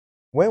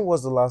When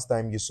was the last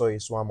time you saw a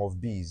swarm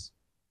of bees?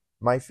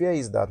 My fear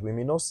is that we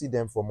may not see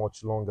them for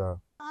much longer.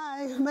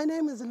 Hi, my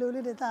name is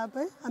Lulu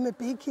Letlape. I'm a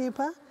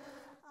beekeeper.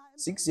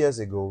 6 years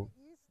ago,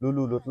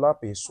 Lulu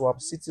Letlape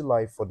swapped city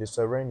life for the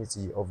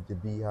serenity of the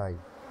beehive.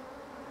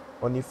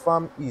 On a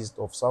farm east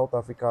of South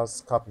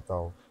Africa's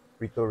capital,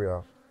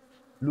 Pretoria,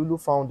 Lulu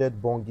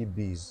founded Bongi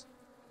Bees.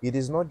 It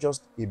is not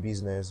just a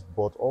business,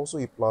 but also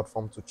a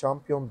platform to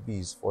champion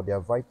bees for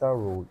their vital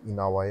role in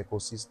our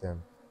ecosystem.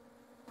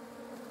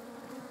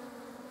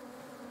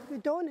 We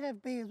don't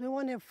have bees, we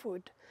want to have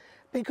food.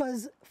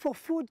 Because for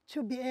food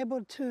to be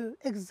able to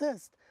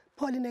exist,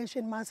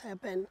 pollination must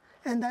happen.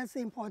 And that's the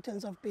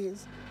importance of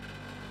bees.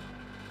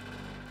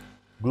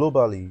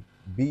 Globally,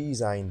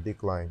 bees are in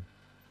decline.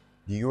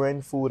 The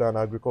UN Food and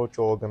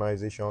Agriculture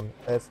Organization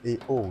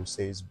 (FAO)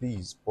 says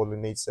bees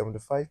pollinate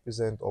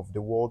 75% of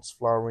the world's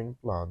flowering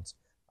plants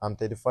and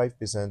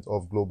 35%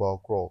 of global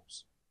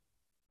crops.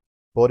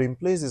 But in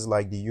places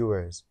like the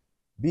US,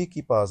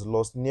 beekeepers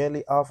lost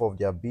nearly half of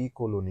their bee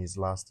colonies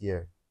last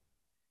year.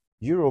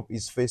 Europe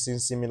is facing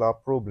similar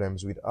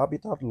problems with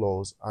habitat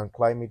loss and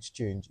climate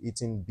change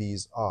hitting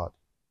bees hard.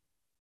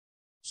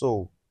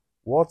 So,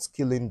 what's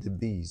killing the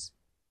bees?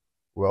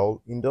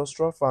 Well,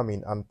 industrial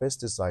farming and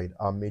pesticide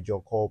are major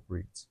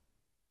culprits.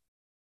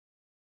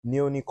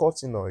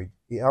 Neonicotinoids,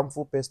 a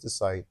harmful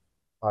pesticide,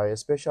 are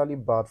especially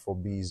bad for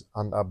bees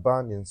and are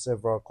banned in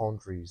several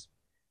countries.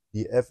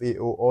 The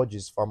FAO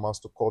urges farmers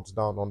to cut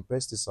down on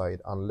pesticide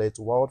and let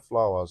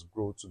wildflowers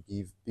grow to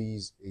give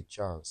bees a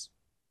chance.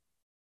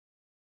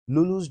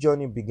 Lulu's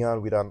journey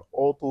began with an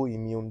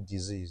autoimmune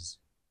disease.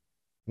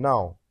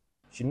 Now,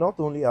 she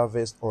not only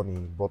harvests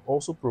honey but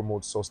also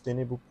promotes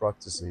sustainable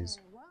practices,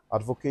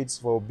 advocates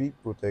for bee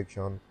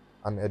protection,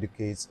 and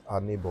educates her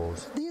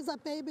neighbors. These are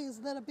babies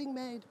that are being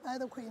made by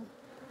the queen.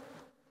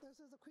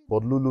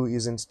 But Lulu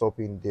isn't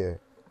stopping there.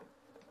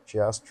 She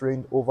has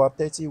trained over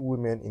 30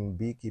 women in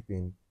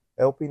beekeeping,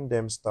 helping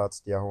them start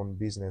their own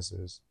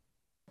businesses.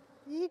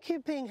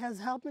 Beekeeping has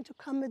helped me to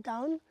calm me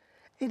down.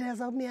 It has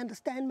helped me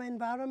understand my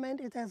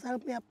environment. It has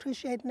helped me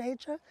appreciate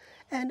nature.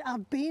 And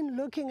I've been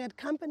looking at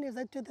companies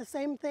that do the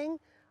same thing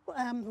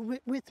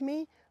with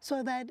me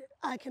so that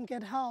I can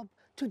get help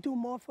to do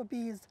more for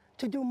bees,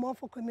 to do more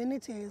for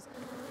communities.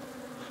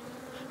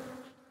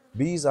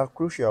 Bees are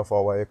crucial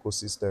for our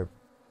ecosystem.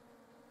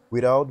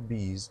 Without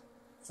bees,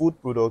 food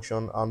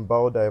production and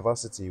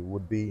biodiversity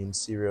would be in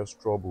serious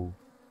trouble.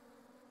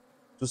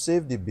 To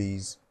save the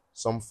bees,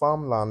 some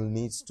farmland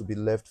needs to be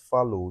left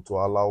fallow to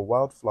allow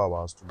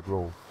wildflowers to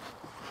grow.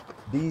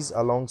 This,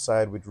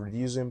 alongside with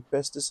reducing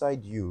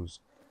pesticide use,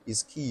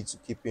 is key to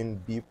keeping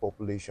bee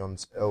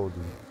populations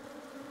healthy.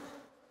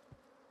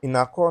 In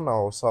a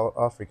corner of South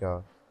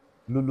Africa,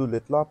 Lulu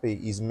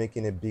Letlape is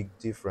making a big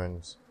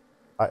difference.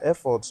 Her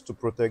efforts to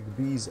protect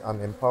bees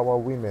and empower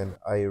women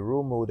are a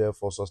role model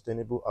for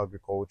sustainable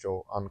agriculture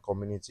and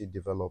community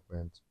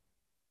development.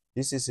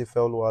 This is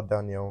Ifelua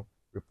Daniel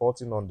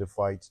reporting on the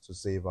fight to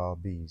save our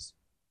bees.